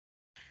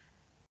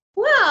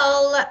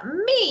Well,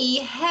 me,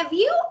 have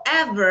you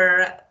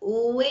ever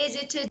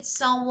visited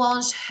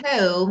someone's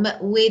home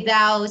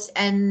without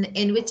an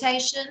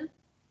invitation?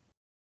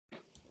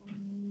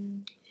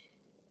 Mm,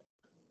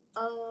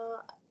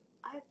 uh,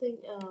 I think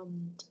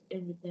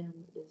in Vietnam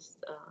is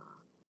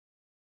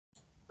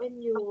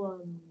when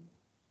you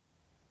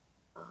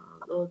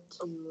go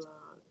to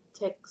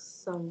take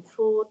some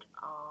food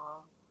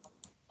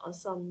or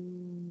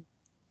some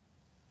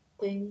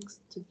things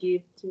to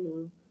give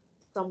to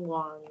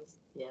someone's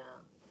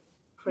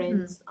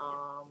Mhm. friends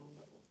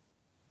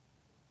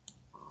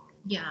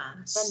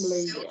Yeah,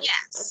 family. so Yes,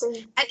 I yes.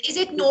 think And is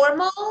it this.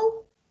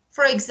 normal?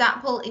 For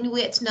example, in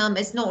Vietnam,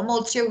 it's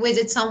normal to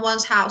visit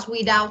someone's house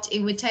without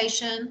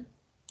invitation?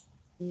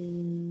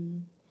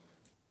 Mm,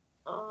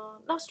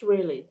 not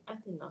really. I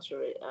think not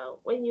really.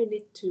 When you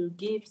need to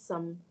give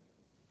something,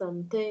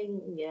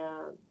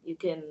 yeah, you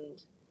can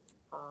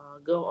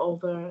go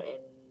over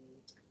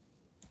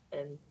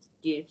and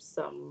give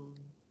some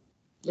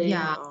thing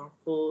Yeah, or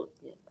food.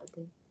 Yeah, I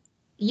think.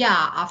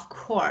 yeah, of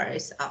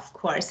course, of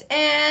course.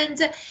 And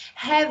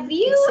have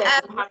you Except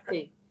ever,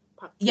 party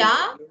that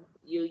yeah?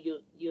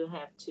 you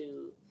have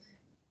to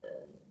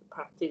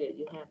party that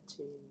you have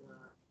to.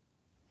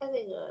 I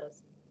think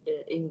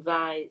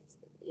invite.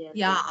 Yeah,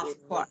 Yeah, we of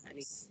we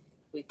course.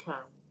 we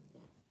come.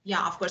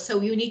 Yeah, of course.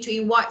 So you need to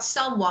invite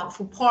someone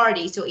for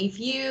party. So if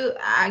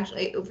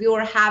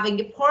you're having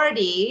a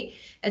party,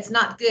 it's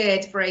not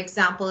good, for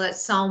example, that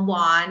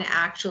someone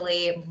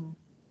actually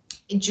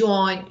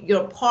join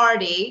your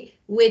party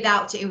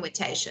without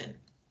invitation.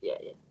 Yeah,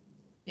 yeah.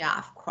 Yeah,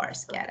 of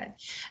course, get it.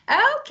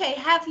 Okay,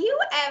 have you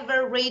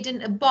ever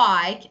ridden a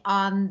bike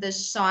on the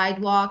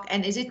sidewalk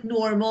and is it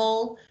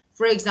normal?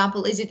 For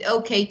example, is it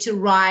okay to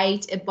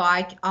ride a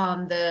bike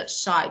on the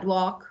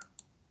sidewalk?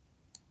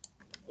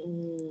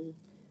 Mm,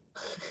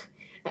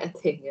 I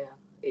think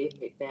in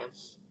Vietnam,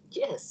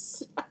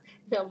 yes.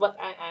 No, but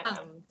Huh.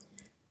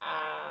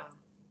 uh,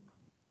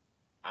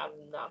 I'm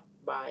not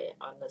by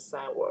on the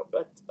sidewalk,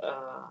 but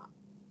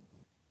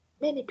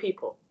many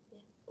people, yeah,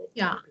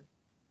 Yeah. many people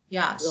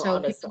Yeah, go so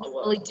on the people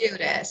sidewalk. normally do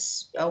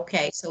this. Yeah.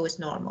 Okay, so it's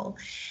normal.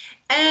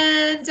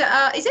 And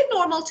is it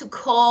normal to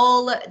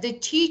call the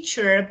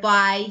teacher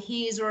by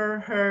his or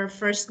her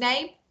first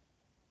name?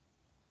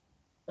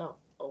 No,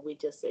 or we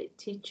just say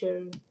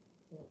teacher,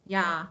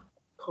 not Yeah,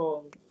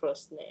 call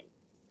first name.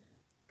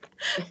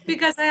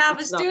 because I have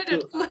a It's not student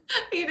good. who,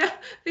 you know,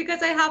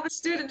 because I have a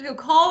student who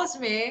calls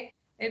me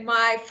in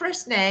my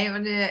first name,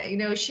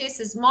 and she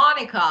says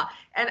Monica,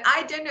 and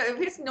I don't know if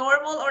it's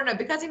normal or not,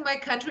 because in my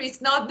country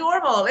it's not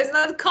normal, it's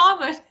not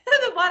common,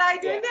 but I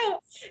Yeah. don't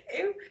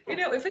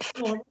know if it's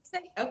normal.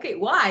 Say, okay,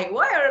 why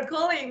are you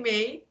calling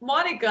me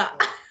Monica?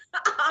 Yeah.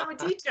 I'm a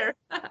teacher.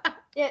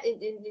 Yeah,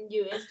 in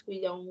US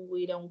we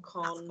don't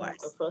call Of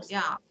a course, first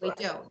name, yeah, we right?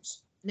 don't.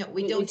 No,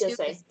 we We don't just do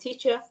say this.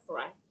 teacher,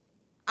 right?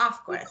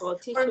 Of We course. call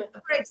Or teacher.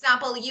 for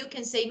example, you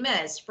can say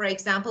Miss, for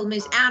example,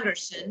 Miss Yes.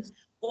 Anderson,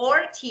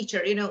 or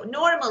teacher.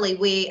 Normally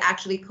we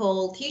actually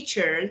call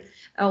teacher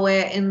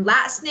where in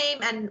last name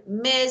and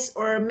Miss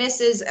or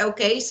Mrs.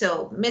 Okay,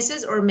 so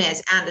Mrs. or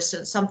Miss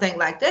Anderson, something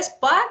like this.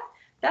 But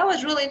that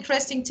was really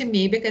interesting to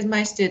me because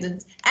my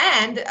students,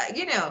 and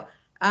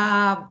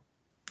um,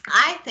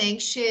 I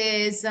think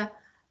she's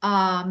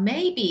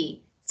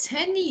maybe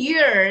 10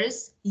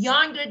 years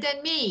younger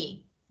than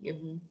me.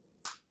 Mm-hmm.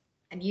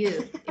 And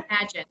you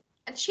imagine.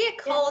 And she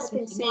Yeah, I calls me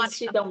think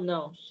she Monica. don't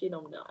know. She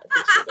don't know. I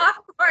think she don't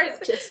know. Of course.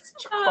 Just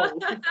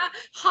joke.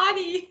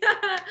 Honey,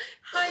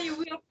 honey,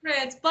 we're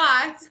friends,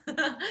 but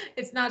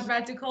it's not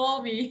bad to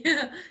call me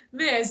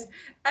Miss.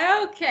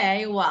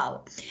 Okay,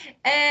 well.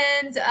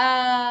 And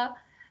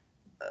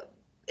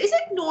is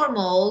it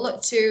normal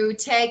to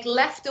take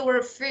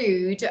leftover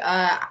food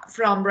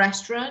from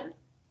restaurant?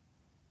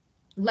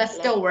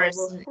 Leftover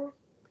Leftovers. food.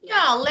 Yeah.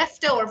 Yeah,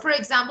 leftover. For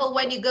example,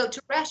 when you go to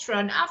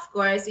restaurant, of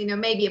course,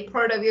 maybe a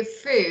part of your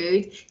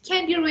food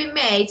can be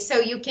remade so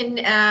you can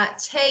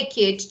take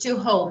it to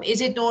home.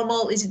 Is it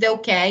normal? Is it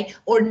okay?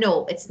 Or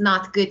no, it's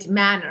not good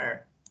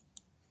manner.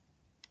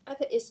 I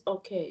think it's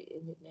okay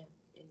in Vietnam.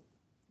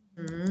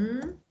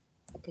 Hmm?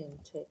 You can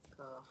take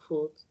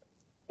food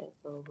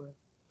leftover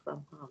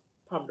from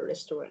from the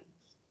restaurant.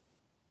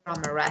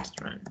 From a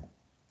restaurant.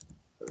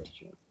 The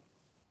restaurant.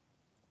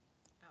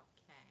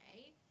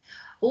 Okay.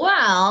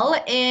 Well,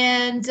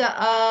 and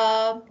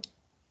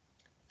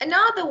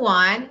another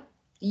one,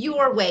 you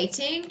are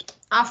waiting,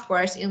 of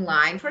course, in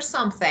line for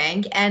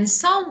something, and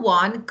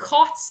someone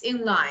cuts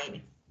in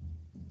line.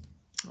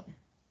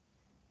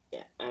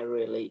 Yeah, I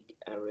really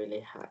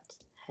had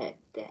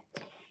that.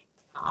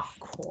 Of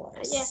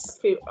Yeah, I course.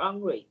 feel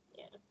angry.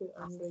 Yeah, I feel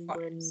Of angry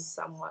when course.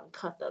 someone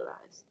cut the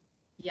lines.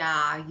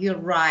 Yeah, you're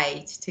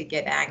right to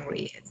get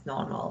angry. It's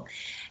normal.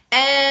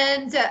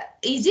 And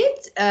is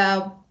it,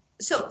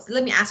 so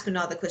let me ask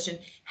another question.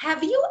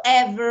 Have you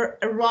ever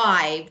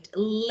arrived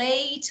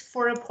late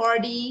for a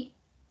party?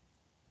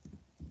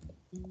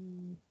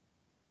 Mm,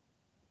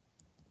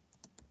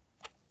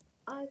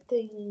 I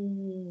think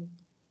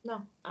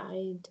no,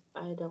 I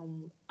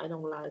don't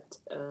like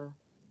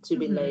to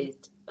be Mhm.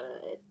 late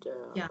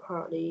Yeah.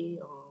 party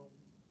or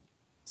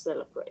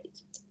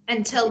celebrate.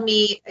 And tell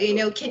me,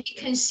 can be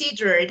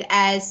considered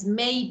as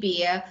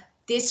maybe a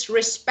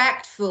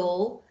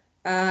disrespectful,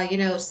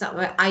 some,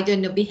 I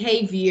don't know,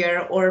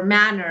 behavior or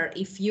manner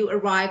if you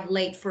arrive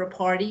late for a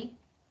party?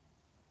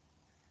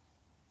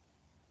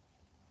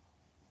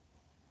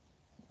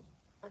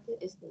 I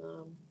think it's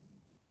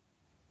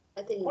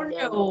I think Or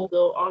no?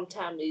 go on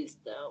time is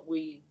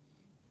we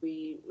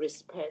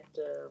respect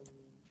the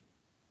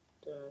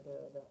the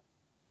the,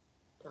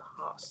 the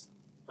host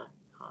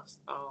host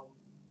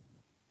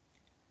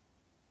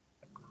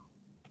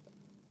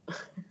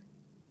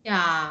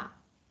Yeah,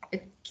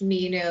 it can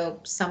be,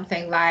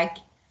 something like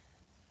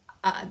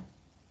uh,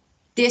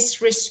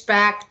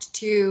 disrespect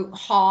to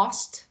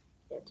host.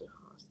 yeah, the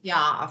host.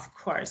 Yeah, of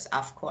course,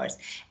 of course.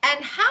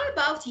 And how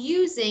about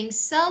using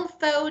cell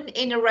phone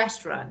in a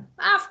restaurant?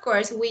 Of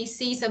course, we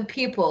see some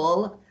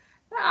people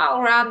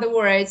all around the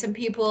world, some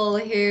people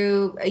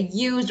who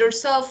use their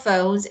cell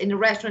phones in the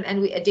restaurant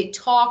and they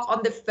talk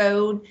on the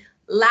phone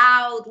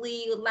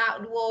loudly,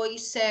 loud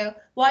voice. So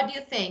what do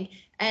you think?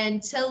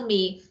 And tell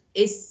me,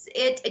 is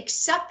it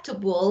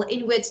acceptable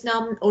in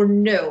Vietnam or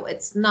no,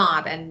 it's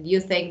not? And you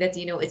think that,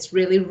 it's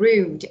really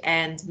rude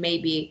and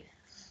maybe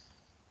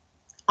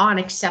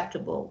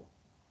unacceptable.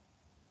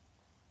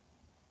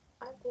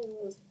 I think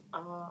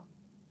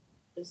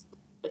it's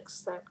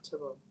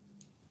acceptable.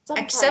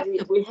 Sometimes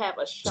Acceptable. we have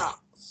a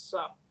shock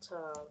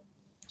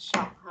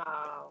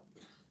how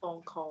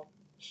phone call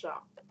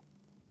shock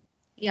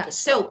Yeah, the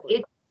so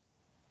shockly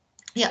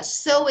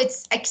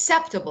it's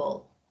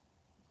acceptable.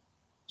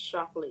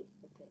 shockly.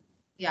 I think.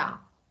 Yeah,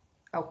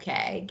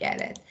 okay,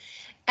 get it.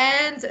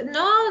 And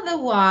another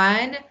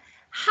one,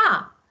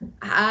 huh?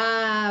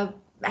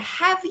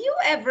 Have you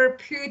ever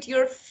put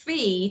your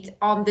feet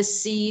on the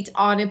seat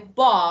on a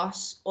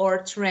bus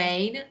or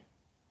train?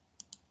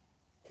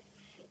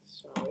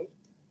 Sorry,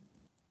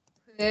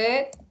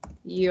 Put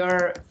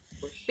your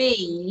push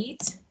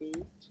feet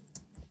feet.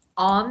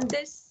 on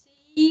the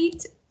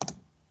seat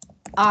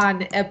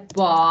on a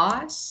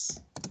bus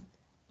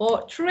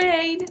or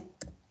train.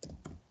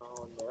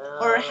 Oh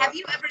Or no. have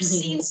you ever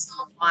seen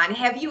someone?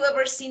 Have you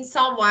ever seen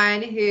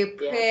someone who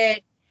Yes.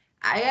 put,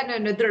 I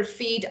don't know, their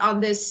feet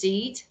on the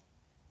seat?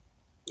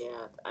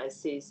 Yeah, I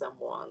see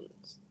someone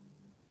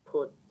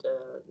put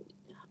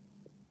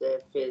their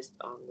fist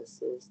on the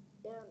cyst.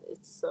 Yeah,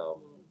 it's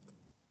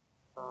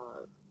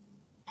uh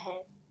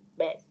bad,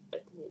 bad, I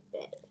think it's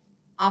bad.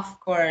 Of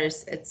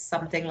course, it's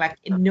something like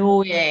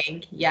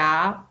annoying,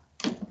 yeah.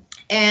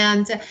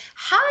 And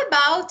how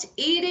about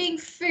eating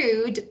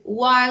food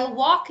while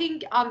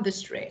walking on the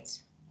street?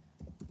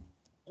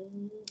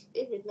 In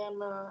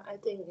Vietnam, I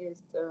think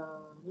it's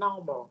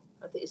normal.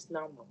 I think it's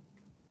normal.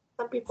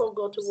 Some people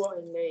go to work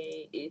and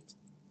they eat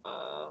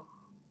uh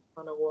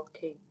on a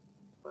walking,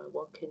 while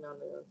walking on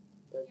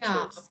the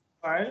Yeah, of streets.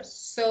 course.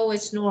 So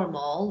it's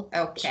normal.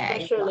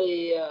 Okay. Well,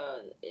 Especially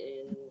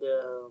in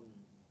the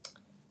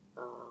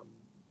um,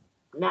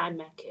 night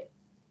market.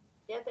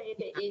 Yeah,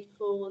 they eat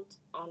food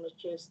on the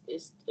streets.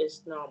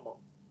 It's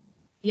normal.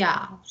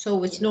 yeah,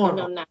 so it's Yeah, you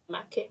know normal. night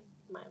market.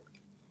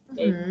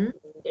 They Mhm.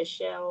 they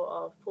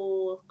sell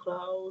food,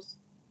 clothes,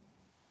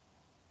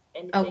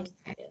 anything.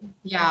 Okay. Yeah.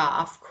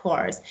 Yeah, of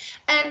course.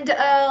 And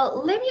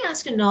let me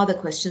ask another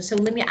question. So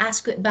let me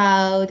ask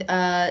about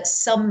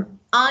some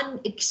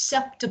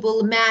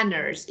unacceptable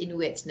manners in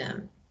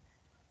Vietnam.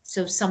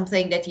 So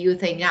something that you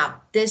think,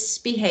 now, this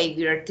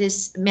behavior,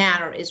 this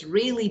manner is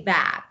really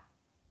bad.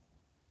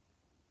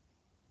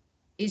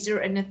 Is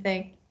there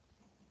anything?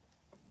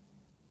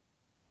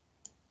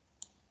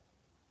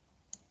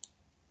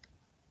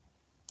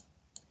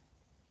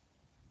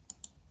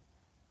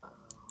 Uh,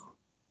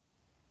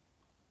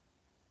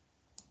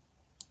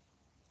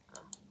 I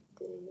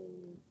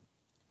think,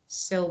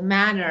 So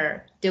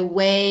manner, the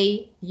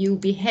way you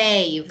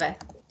behave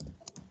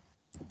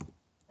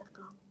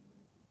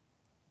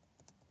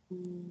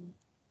mm,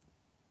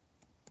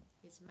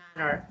 is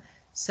manner.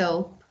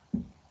 So,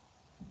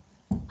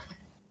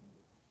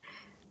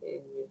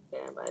 in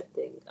Vietnam, I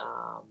think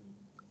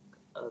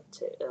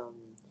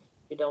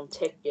you don't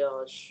take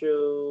your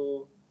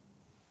shoe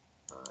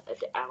at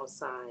the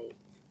outside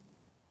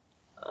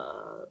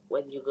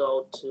when you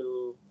go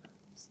to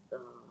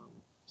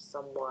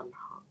someone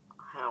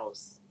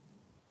house.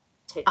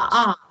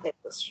 uh-uh, Take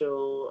the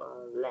shoe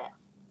left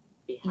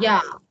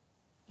yeah, behind. Yeah,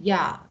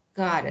 yeah,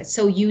 got it.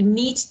 So you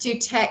need to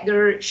take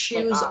your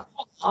take shoes off.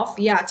 off.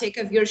 Yeah, take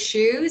off your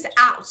shoes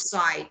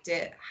outside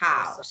the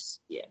Outside. house.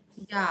 Yeah.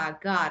 Yeah,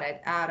 got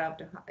it. Out of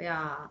the,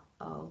 yeah.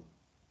 Oh,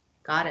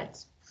 got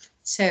it.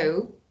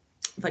 So,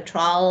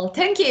 patrol,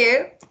 thank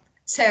you.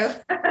 So,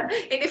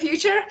 in the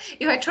future,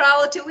 if I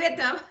travel to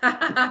Vietnam,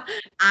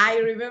 I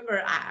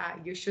remember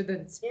you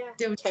shouldn't, Yeah.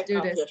 don't Take do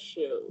off this. your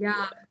shoe. Yeah,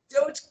 Yeah.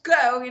 don't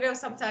go.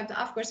 Sometimes,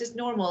 of course, it's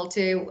normal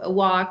to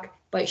walk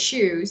by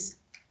shoes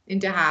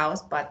into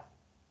house, but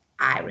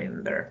I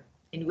remember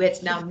in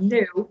Vietnam,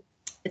 no,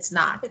 it's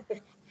not.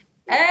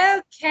 Yeah.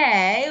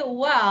 Okay,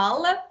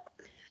 well,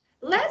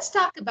 let's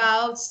talk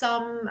about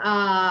some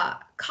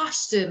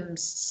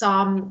costumes,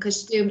 some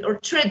costume or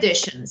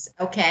traditions,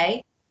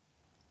 okay?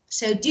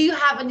 So do you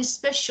have any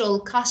special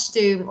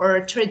costume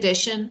or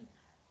tradition?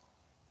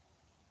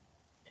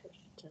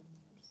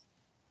 Customs.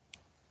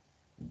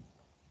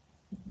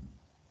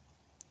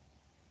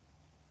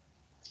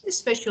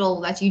 Special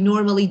that you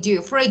normally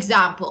do? For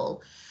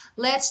example,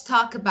 let's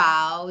talk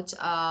about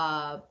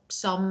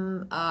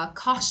some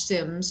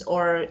costumes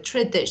or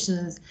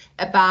traditions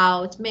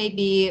about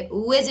maybe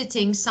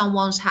visiting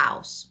someone's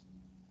house.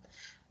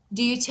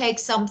 Do you take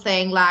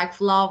something like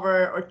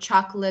flower or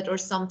chocolate or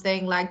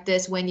something like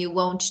this when you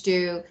want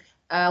to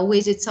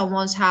visit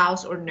someone's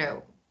house or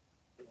no?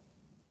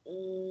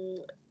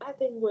 I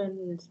think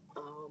when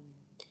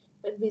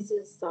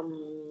visit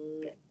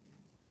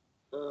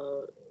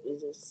uh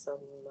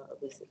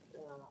visit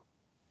uh,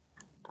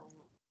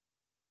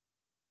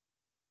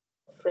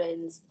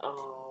 friends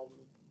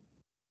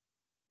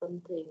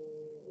something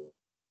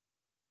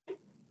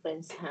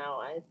friends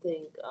house, I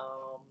think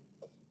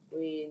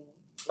we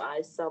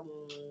buy some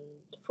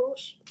fruit,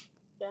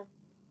 yeah,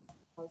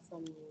 or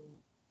some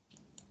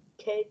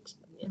cake.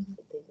 Yes,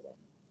 I think that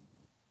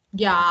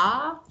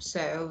Yeah,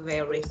 so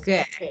very fruits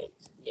good. and cake.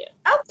 Yeah.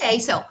 Okay,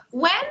 so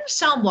when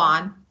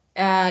someone,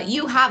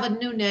 you have a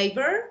new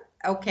neighbor,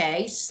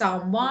 okay,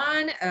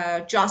 someone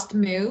just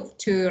moved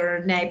to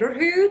your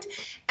neighborhood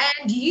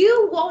and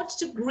you want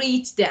to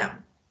greet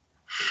them.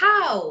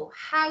 How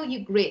you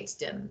greet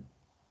them?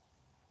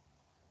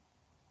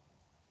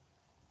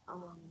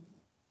 Um,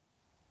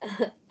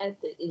 I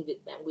think in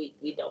Vietnam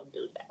we don't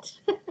do that.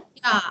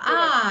 Yeah,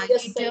 We you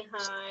just don't. say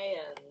hi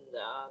and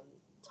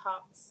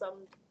talk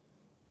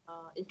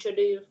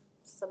introduce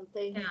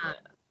something. Yeah, Yeah,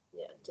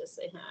 yeah, just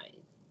say hi.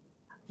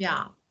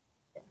 yeah.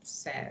 Yeah.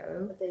 So,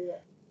 I think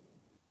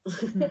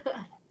hmm,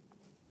 that.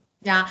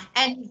 yeah.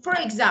 And for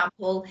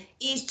example,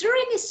 is there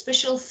any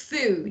special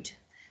food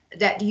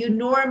that you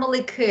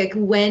normally cook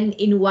when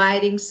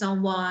inviting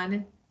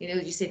someone? You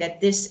know, you say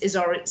that this is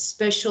our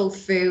special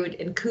food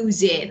and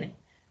cuisine.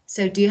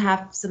 So do you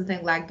have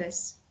something like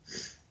this?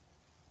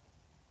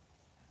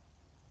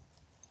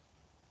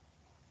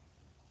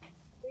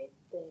 We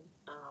think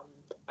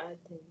I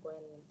think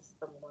when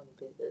someone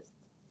visits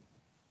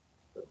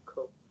to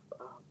cook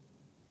um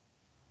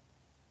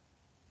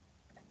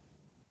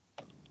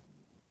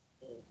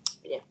mm,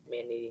 yeah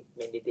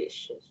many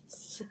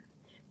dishes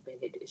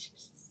many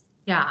dishes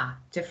Yeah,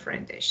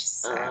 different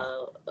dishes. So,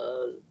 uh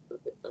uh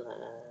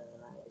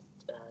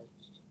like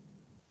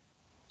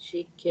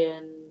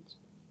chicken,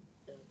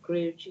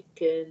 grilled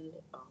chicken,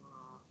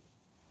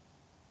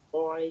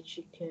 boiled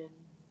chicken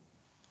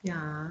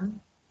yeah,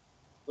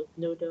 with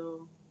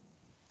noodle,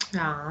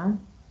 yeah.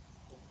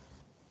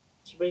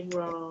 spring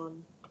roll.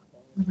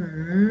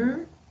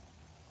 Hmm.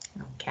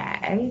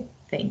 Okay,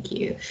 thank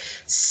you.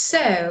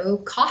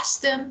 So,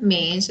 custom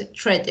means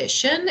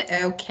tradition.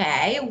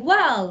 Okay,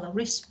 well,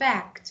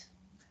 respect.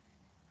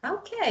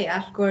 Okay,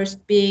 of course,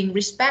 being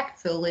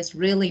respectful is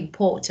really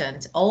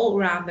important all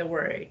around the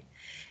world.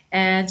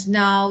 And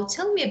now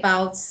tell me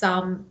about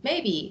some,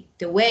 maybe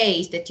the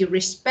ways that you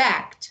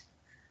respect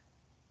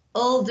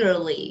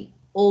elderly,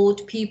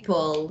 old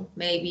people,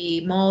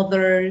 maybe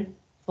mother,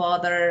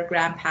 father,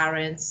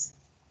 grandparents,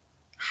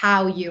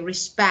 how you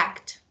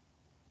respect.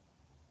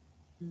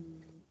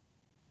 Mm,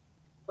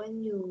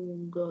 when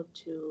you go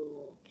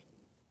to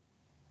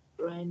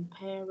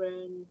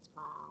grandparents,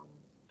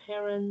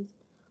 parents,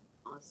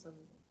 or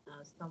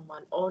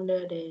someone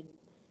older, then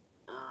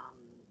um,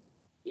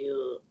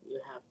 you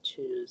have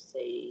to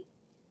say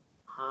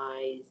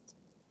hi,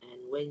 and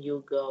when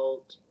you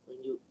go,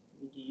 when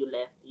you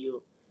left,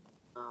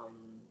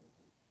 um,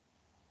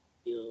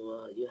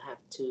 you have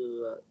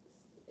to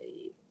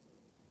say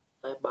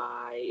bye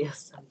bye or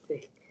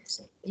something.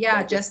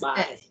 Yeah, Say just goodbye.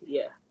 this.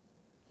 Yeah,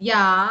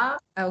 Yeah,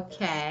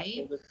 say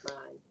okay.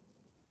 goodbye.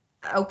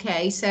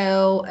 Okay,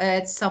 so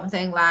it's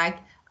something like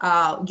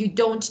you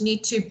don't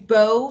need to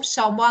bow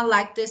someone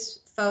like this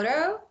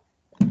photo,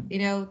 you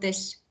know,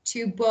 this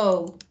to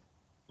bow.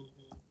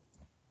 Hmm.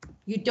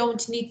 You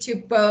don't need to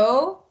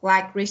bow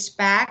like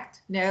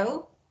respect,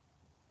 no?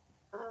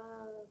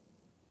 Uh,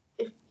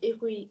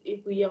 if we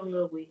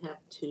younger, we have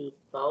to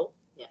vote.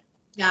 Yeah,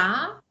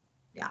 Yeah,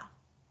 yeah.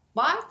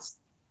 But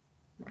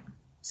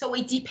so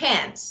it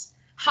depends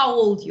how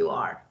old you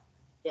are.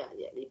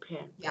 yeah,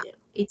 depends. Yeah, Yeah.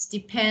 it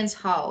depends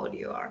how old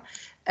you are.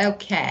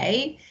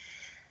 Okay.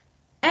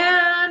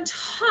 And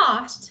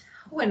host,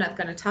 we're not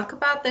going to talk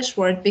about this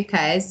word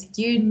because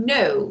you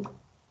know.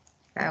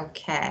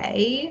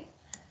 Okay.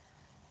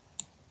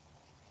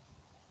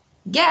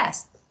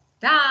 Guest.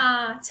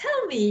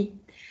 Tell me,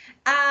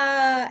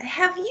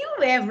 have you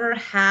ever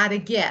had a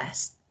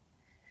guest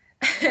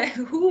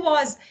who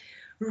was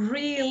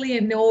really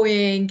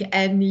annoying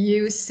and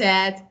you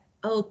said,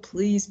 oh,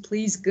 please,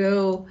 please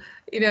go,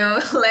 you know,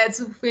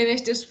 let's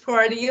finish this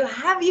party.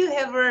 Have you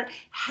ever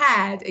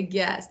had a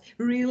guest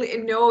really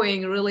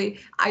annoying, really,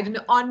 I don't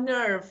know, on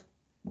nerve?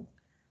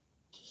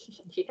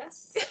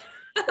 Yes.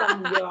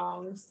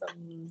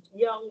 Some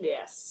young,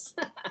 yes.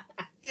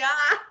 Yeah.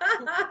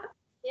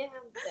 Yeah,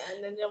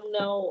 and they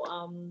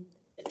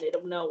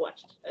don't know what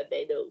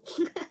they do.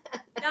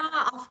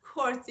 Yeah, of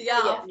course.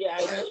 Yeah, Yeah. yeah,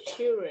 I know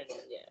children.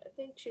 Yeah, I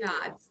think children.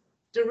 Yeah.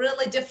 They're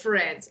really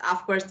different,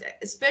 of course,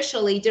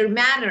 especially their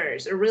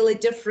manners are really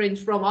different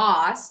from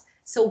us.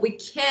 So we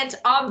can't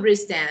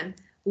understand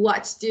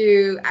what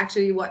do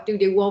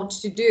they want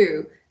to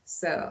do.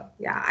 So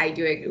yeah, I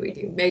do agree with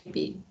you,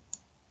 maybe.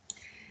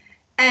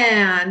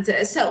 And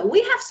so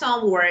we have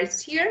some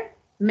words here: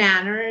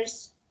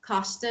 manners,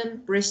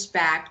 custom,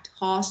 respect,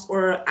 host,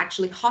 or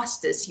actually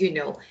hostess.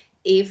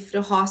 If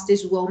the host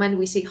is woman,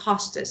 we say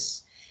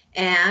hostess.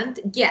 And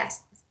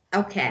guest.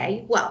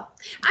 Okay, well,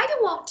 I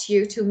don't want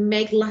you to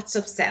make lots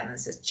of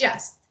sentences.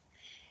 Just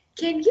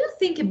can you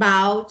think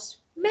about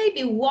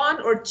maybe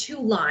one or two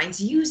lines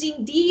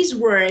using these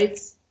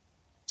words?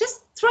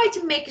 Just try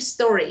to make a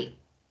story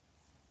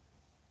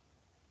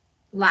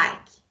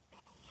like.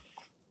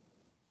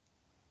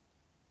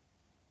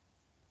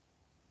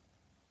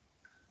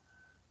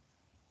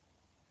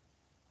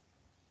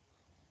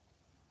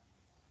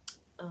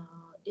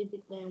 In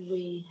Vietnam,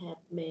 we have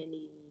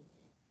many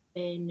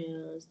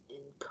manners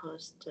and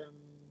custom.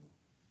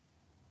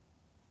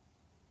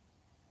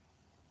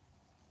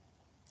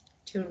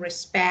 To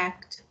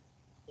respect,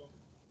 Yeah,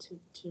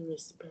 to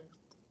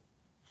respect,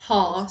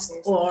 host,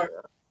 respect or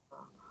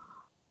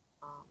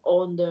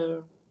on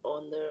the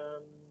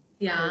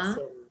yeah,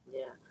 person.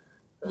 Yeah,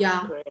 like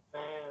yeah,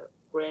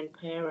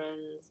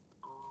 grandparents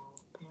or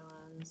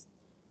parents.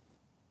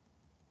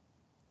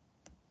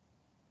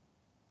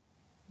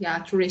 yeah,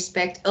 to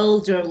respect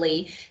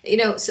elderly,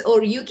 so,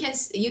 or you can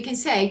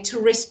say to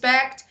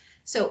respect.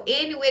 So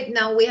in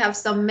Vietnam, we have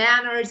some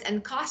manners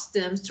and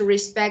customs to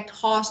respect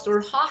host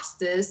or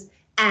hostess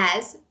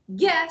as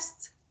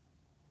guests.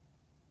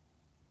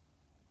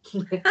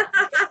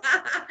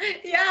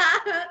 Yeah,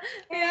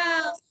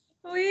 yeah,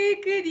 we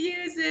could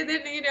use it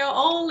in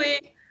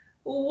only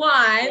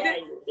one Yeah,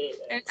 you did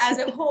and it. as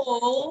a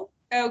whole.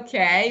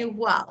 Okay,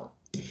 well,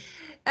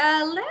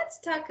 let's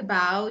talk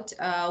about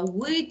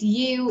would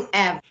you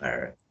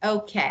ever?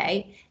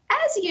 Okay,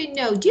 as you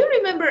know, do you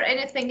remember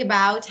anything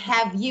about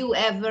have you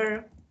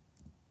ever?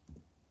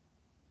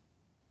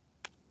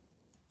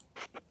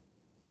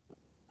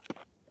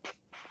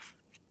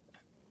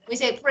 We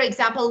say, for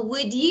example,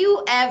 would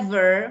you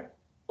ever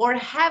or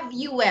have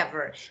you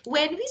ever?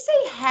 When we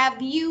say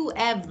have you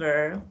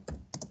ever,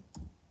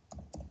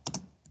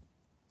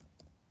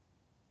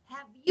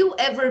 have you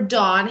ever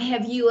done?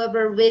 Have you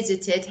ever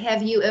visited?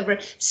 Have you ever?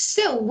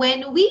 So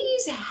when we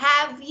use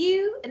have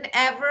you and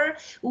ever,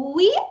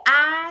 we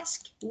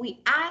ask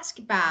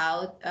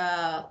about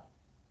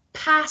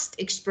past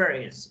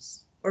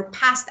experiences or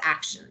past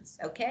actions,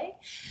 okay?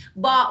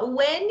 But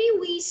when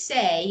we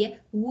say,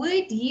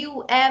 would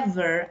you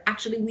ever,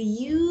 actually, we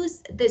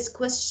use this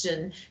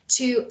question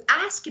to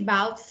ask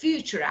about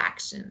future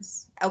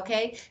actions,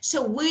 okay?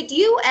 So, would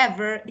you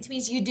ever, it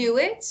means you do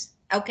it,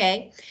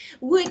 okay?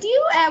 Would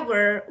you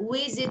ever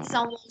visit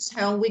someone's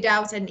home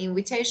without an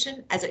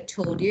invitation, as I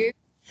told you?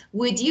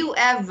 Would you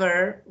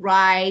ever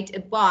ride a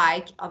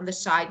bike on the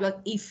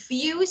sidewalk? If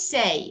you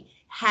say,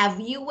 have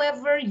you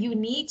ever, you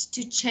need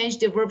to change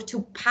the verb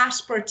to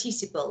past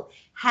participle.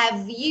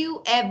 Have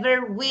you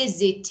ever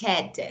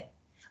visited?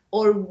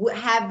 Or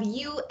have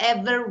you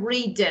ever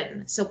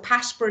ridden? So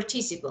past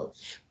participle.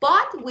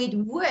 But with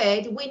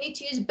would, we need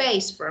to use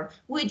base form.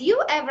 Would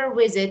you ever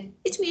visit?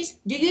 It means,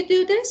 do you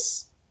do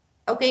this?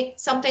 Okay,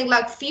 something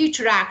like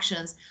future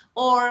actions.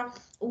 Or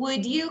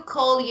would you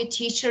call your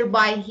teacher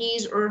by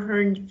his or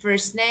her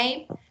first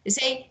name? You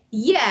say,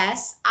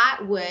 yes,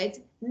 I would.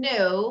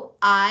 No,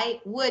 I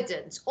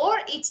wouldn't. Or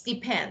it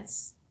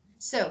depends.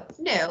 So,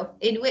 no,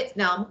 in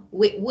Vietnam,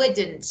 we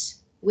wouldn't.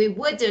 We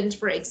wouldn't,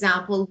 for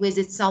example,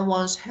 visit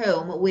someone's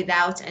home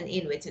without an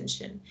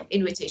invitation.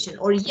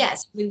 Or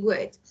yes, we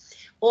would.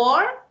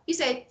 Or you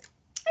say,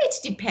 it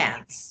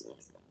depends.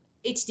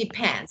 It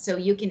depends. So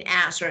you can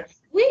answer.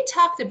 We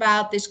talked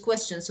about this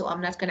question, so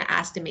I'm not going to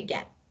ask them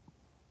again.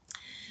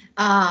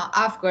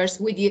 Of course,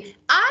 with you.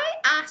 I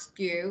asked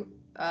you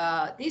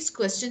this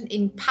question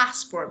in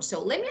past form.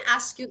 So let me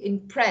ask you in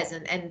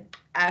present and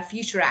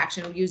future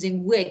action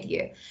using would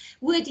you.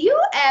 Would you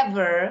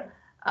ever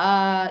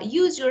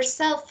use your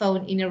cell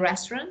phone in a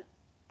restaurant?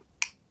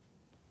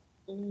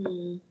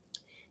 Mm,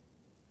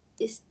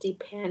 it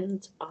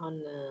depends on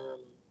the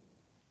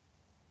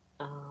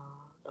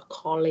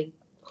calling.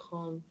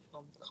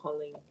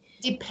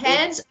 If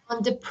Depends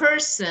on the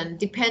person.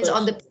 Depends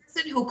on the person,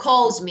 person who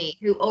calls me,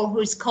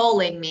 who's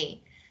calling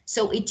me.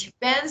 So it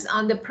depends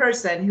on the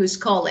person who's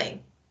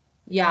calling.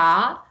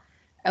 Yeah.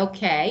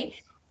 Okay.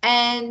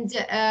 And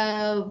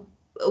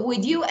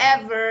would you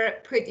ever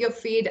put your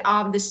feet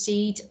on the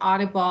seat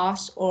on a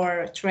bus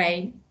or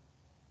train?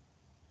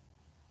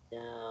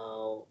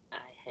 no,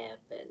 I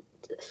haven't.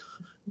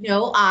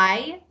 No,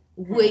 I.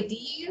 Have Would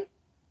you?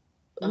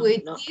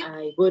 Would no, you?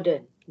 I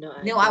wouldn't. No,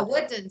 I No, I wouldn't.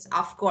 wouldn't,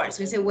 of No, course.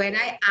 We I say when wouldn't.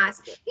 I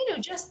ask,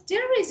 just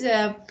there is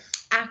a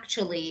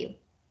actually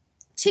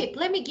tip.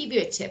 Let me give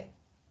you a tip.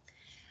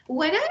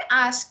 when I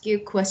ask you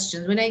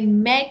questions, when I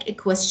make a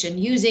question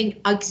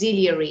using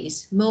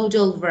auxiliaries,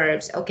 modal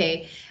verbs,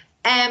 okay,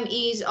 am,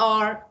 is,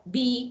 are,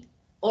 be,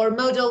 or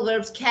modal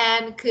verbs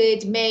can,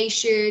 could, may,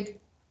 should,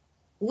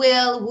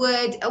 will,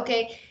 would,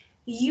 okay,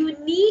 you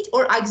need,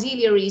 or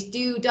auxiliaries,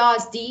 do,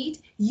 does, did,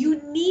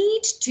 you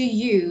need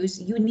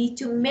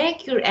to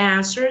make your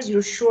answers,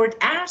 your short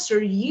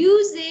answer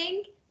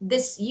using the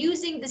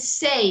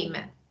same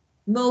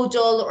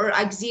modal or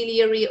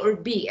auxiliary or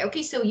be.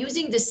 Okay, so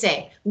using the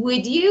same.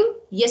 Would you?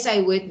 Yes, I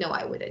would. No,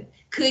 I wouldn't.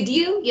 Could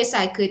you? Yes,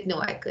 I could. No,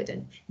 I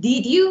couldn't.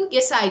 Did you?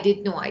 Yes, I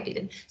did. No, I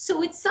didn't.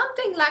 So it's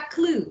something like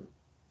clue.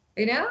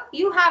 You know,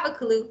 you have a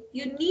clue.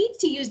 You need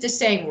to use the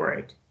same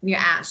word in your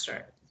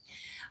answer.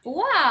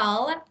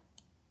 Well,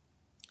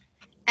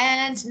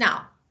 and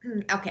now,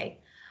 okay,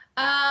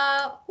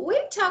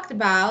 we talked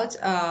about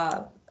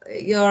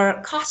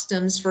your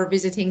customs for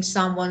visiting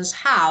someone's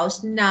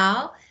house.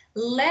 Now,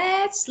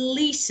 let's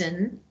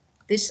listen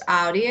this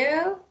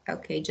audio.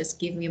 Okay, just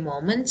give me a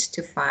moment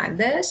to find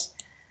this.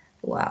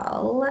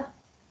 Well,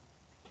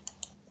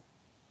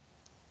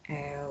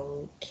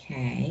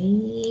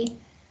 okay,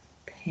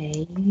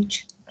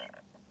 page.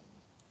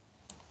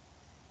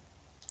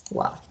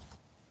 Well,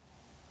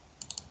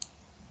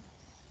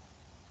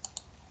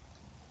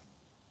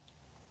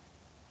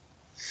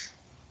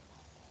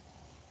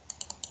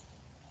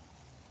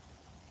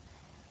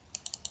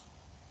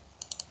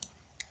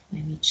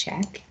 let me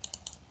check.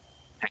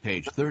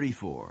 Page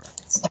 34.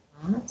 It's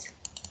not.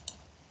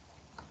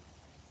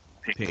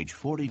 Page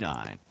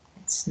 49.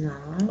 It's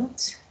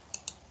not.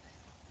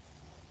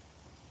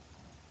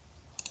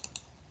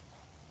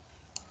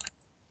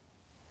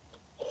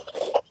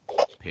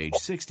 Page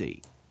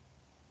 60.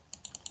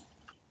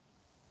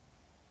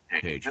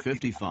 Page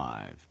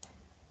 55.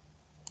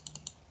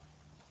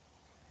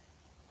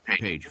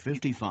 Page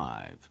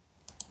 55.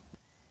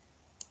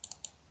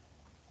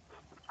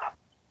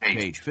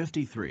 Page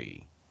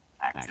 53.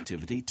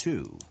 Activity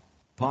 2.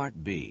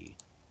 Part B.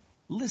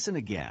 Listen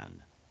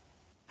again.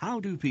 How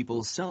do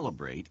people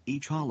celebrate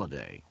each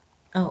holiday?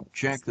 Oh,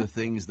 Check the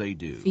things they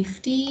do.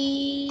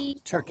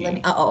 50. Turkey. Let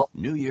me, oh,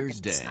 New Year's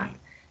it's not. Day.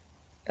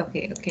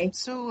 Okay, okay.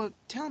 So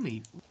tell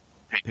me.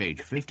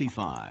 Page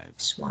 55.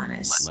 This one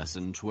is,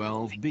 Lesson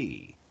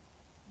 12B.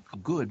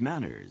 Good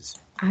manners.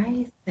 I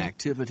think,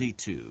 Activity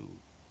 2.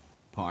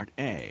 Part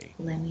A.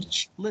 let me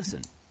check.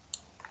 Listen.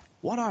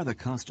 What are the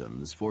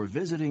customs for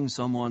visiting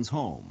someone's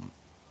home?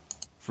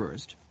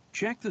 First,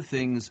 check the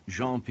things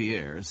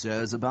Jean-Pierre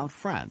says about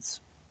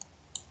France.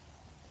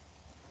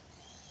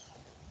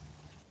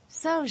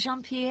 So,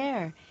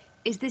 Jean-Pierre,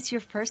 is this your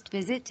first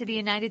visit to the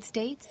United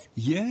States?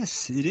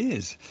 Yes, it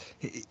is.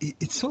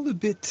 It's all a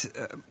bit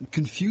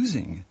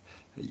confusing.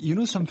 You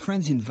know, some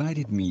friends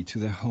invited me to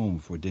their home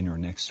for dinner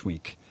next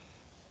week.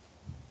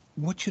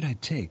 What should I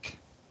take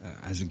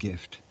as a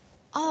gift?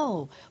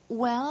 Oh,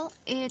 well,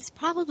 it's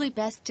probably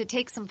best to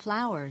take some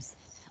flowers.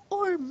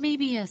 Or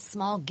maybe a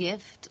small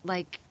gift,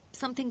 like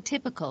something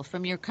typical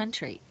from your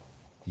country.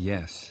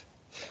 Yes.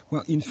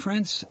 Well, in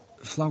France,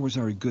 flowers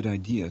are a good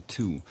idea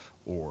too,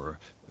 or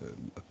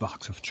a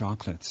box of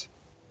chocolates.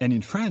 And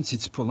in France,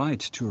 it's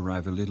polite to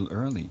arrive a little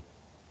early.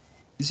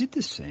 Is it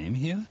the same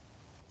here?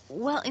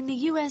 Well, in the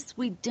U.S.,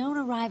 we don't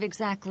arrive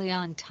exactly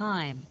on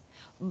time.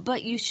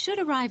 But you should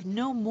arrive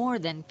no more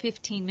than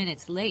 15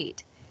 minutes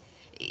late.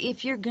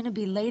 If you're going to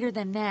be later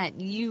than that,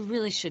 you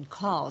really should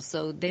call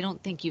so they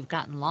don't think you've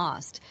gotten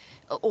lost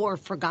or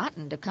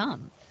forgotten to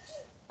come.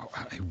 Oh,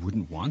 I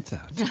wouldn't want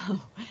that. No.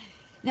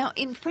 Now,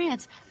 in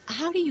France,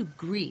 how do you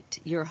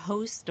greet your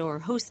host or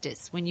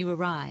hostess when you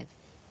arrive?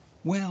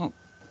 Well,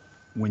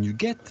 when you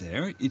get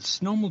there,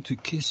 it's normal to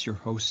kiss your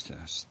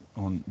hostess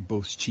on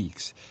both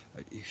cheeks.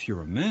 If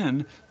you're a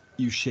man,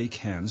 you shake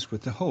hands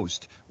with the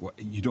host. Well,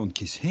 you don't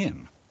kiss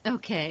him.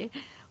 Okay.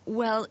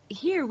 Well,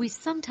 here we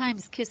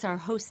sometimes kiss our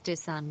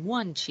hostess on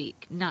one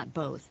cheek, not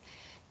both.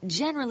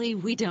 Generally,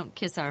 we don't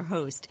kiss our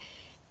host.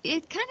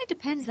 It kind of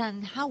depends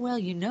on how well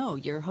you know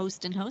your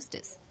host and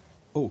hostess.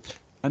 Oh,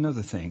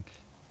 another thing.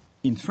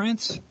 In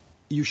France,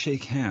 you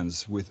shake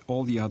hands with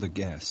all the other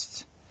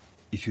guests.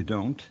 If you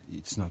don't,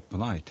 it's not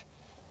polite.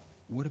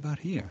 What about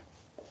here?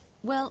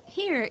 Well,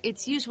 here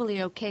it's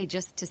usually okay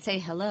just to say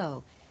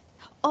hello.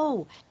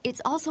 Oh,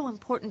 it's also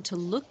important to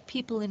look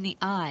people in the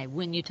eye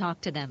when you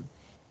talk to them.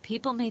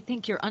 People may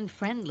think you're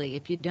unfriendly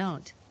if you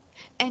don't.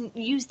 And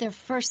use their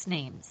first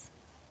names.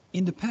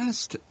 In the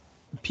past,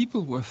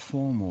 people were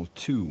formal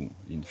too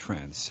in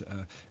France.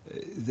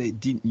 They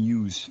didn't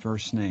use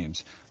first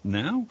names.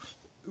 Now,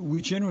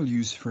 we generally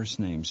use first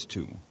names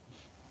too.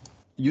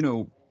 You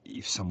know,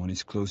 if someone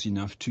is close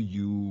enough to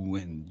you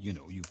and, you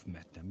know, you've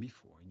met them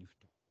before. And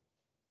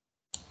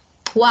you've...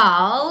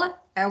 Well,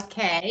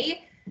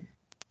 okay.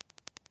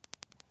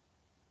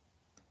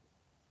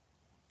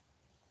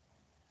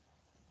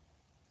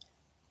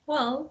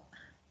 Well,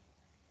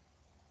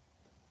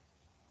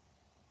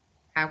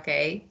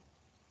 okay.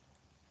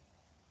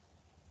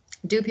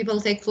 Do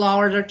people take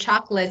flowers or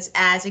chocolates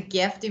as a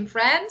gift in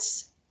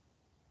France?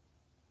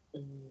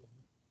 Mm,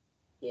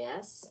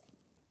 yes.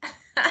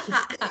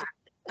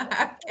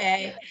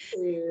 Okay.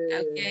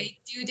 Okay.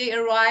 Do they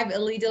arrive a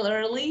little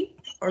early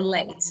or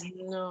late?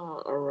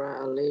 No, or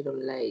a little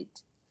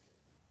late.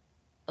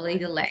 A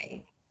little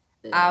late.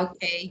 Yeah.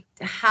 Okay.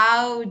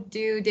 How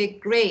do they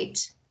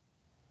greet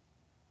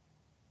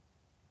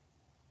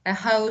a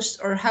host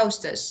or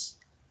hostess?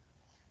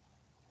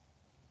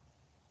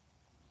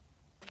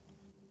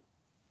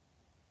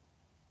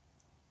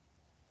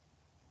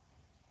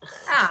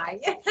 Ah,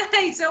 yeah,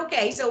 it's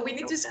okay. So we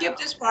need to skip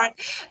this part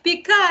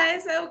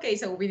because okay,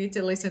 so we need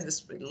to listen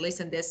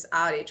this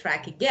audio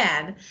track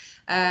again.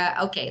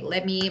 Okay,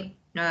 let me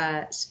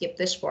skip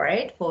this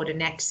part for the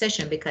next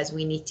session because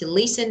we need to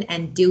listen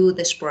and do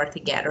this part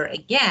together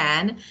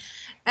again.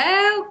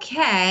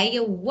 Okay,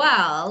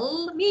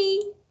 well,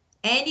 me,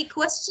 any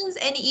questions,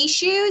 any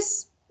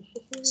issues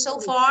so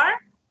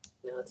far?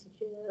 No,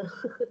 teacher.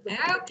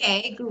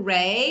 Okay,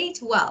 great.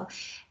 Well,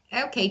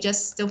 okay,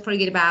 just don't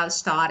forget about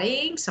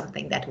starting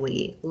something that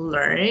we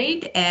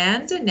learned.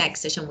 And the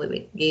next session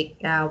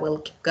we'll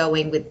keep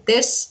going with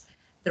this,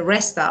 the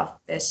rest of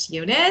this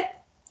unit.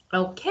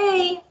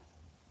 Okay,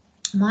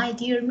 my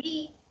dear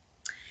me,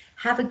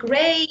 have a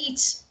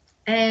great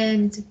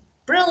and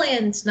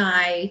brilliant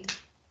night.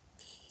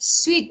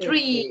 Sweet Thank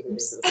you.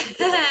 dreams.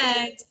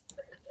 And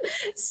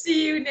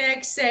see you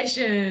next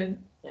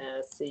session.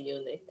 Yeah, see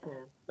you next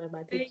time. Bye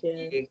bye, Thank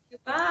teacher. you.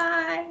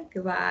 Goodbye.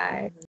 Goodbye.